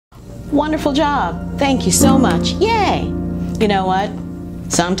Wonderful job. Thank you so much. Yay. You know what?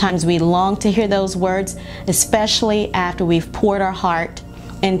 Sometimes we long to hear those words, especially after we've poured our heart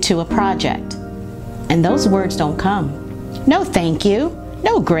into a project. And those words don't come. No thank you.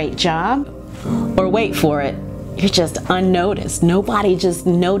 No great job. Or wait for it. You're just unnoticed. Nobody just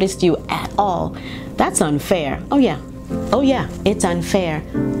noticed you at all. That's unfair. Oh yeah, it's unfair,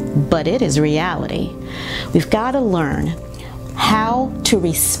 but it is reality. We've got to learn how to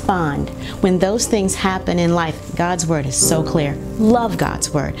respond when those things happen in life. God's word is so clear. Love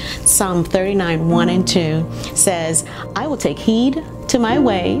God's word. Psalm 39, 1 and 2 says, I will take heed to my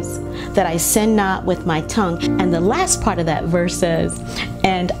ways, that I sin not with my tongue. And the last part of that verse says,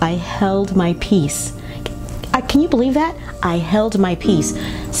 and I held my peace. Can you believe that? I held my peace.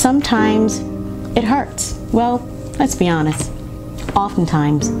 Sometimes it hurts. Well, let's be honest.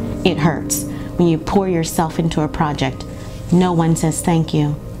 Oftentimes it hurts when you pour yourself into a project. No one says thank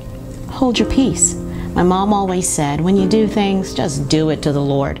you. Hold your peace. My mom always said, when you do things, just do it to the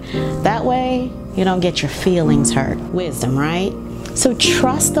Lord. That way, you don't get your feelings hurt. Wisdom, right? So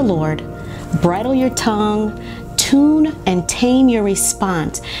trust the Lord. Bridle your tongue. Tune and tame your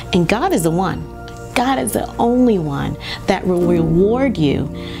response. And God is the one. God is the only one that will reward you,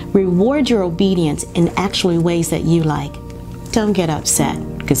 reward your obedience in actually ways that you like. Don't get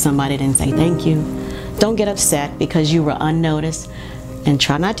upset because somebody didn't say thank you. Don't get upset because you were unnoticed. And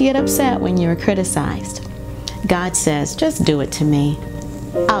try not to get upset when you're criticized. God says, just do it to me.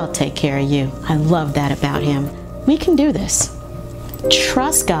 I'll take care of you. I love that about him. We can do this.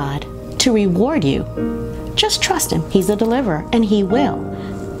 Trust God to reward you. Just trust him. He's a deliverer and he will.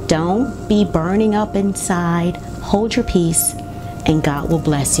 Don't be burning up inside. Hold your peace and God will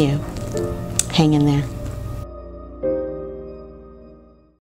bless you. Hang in there.